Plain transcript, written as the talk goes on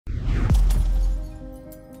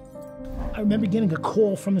remember getting a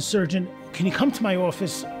call from the surgeon, can you come to my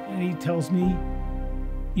office? And he tells me,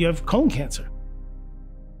 you have colon cancer.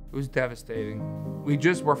 It was devastating. We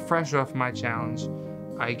just were fresh off my challenge.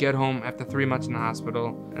 I get home after 3 months in the hospital,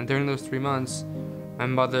 and during those 3 months, my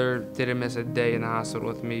mother didn't miss a day in the hospital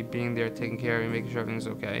with me, being there, taking care of me, making sure everything's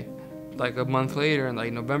okay. Like a month later, in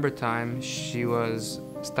like November time, she was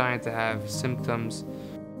starting to have symptoms.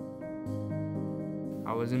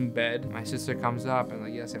 I was in bed, my sister comes up and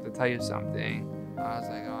like, yes, I have to tell you something. I was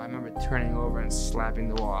like, oh, I remember turning over and slapping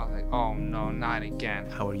the wall. I was like, oh no, not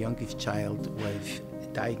again. Our youngest child was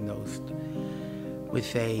diagnosed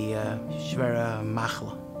with a schwere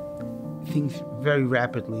machla. Things very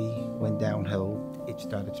rapidly went downhill. It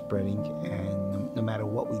started spreading, and no matter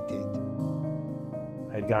what we did.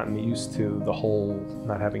 I had gotten used to the whole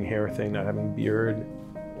not having hair thing, not having beard.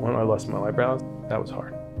 When I lost my eyebrows, that was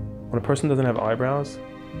hard. When a person doesn't have eyebrows,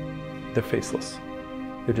 they're faceless.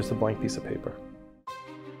 They're just a blank piece of paper.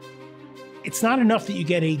 It's not enough that you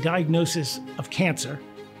get a diagnosis of cancer.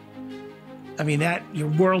 I mean, that your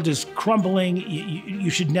world is crumbling, you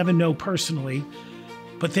should never know personally,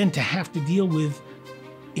 but then to have to deal with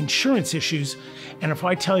insurance issues. And if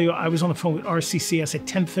I tell you, I was on the phone with RCCS at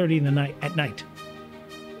 10:30 at night.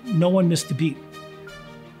 No one missed a beat.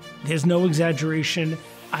 There's no exaggeration.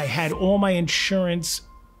 I had all my insurance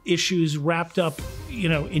issues wrapped up,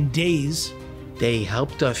 in days. They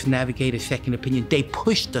helped us navigate a second opinion. They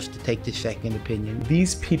pushed us to take the second opinion.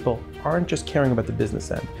 These people aren't just caring about the business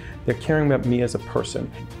end. They're caring about me as a person.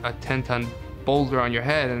 A 10-ton boulder on your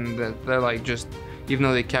head, and they're like just, even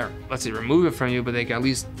though they can't, let's say, remove it from you, but they can at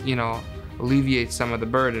least, alleviate some of the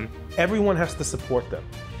burden. Everyone has to support them.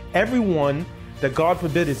 Everyone that, God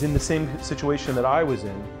forbid, is in the same situation that I was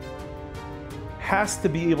in has to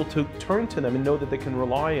be able to turn to them and know that they can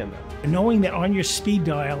rely on them. Knowing that on your speed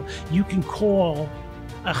dial, you can call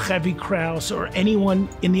a Chevy Krause or anyone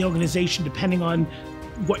in the organization, depending on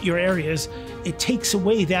what your area is, it takes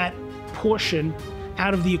away that portion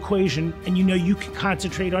out of the equation, and you can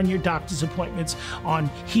concentrate on your doctor's appointments, on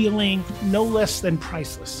healing, no less than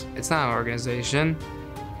priceless. It's not an organization,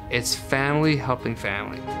 it's family helping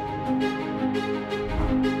family.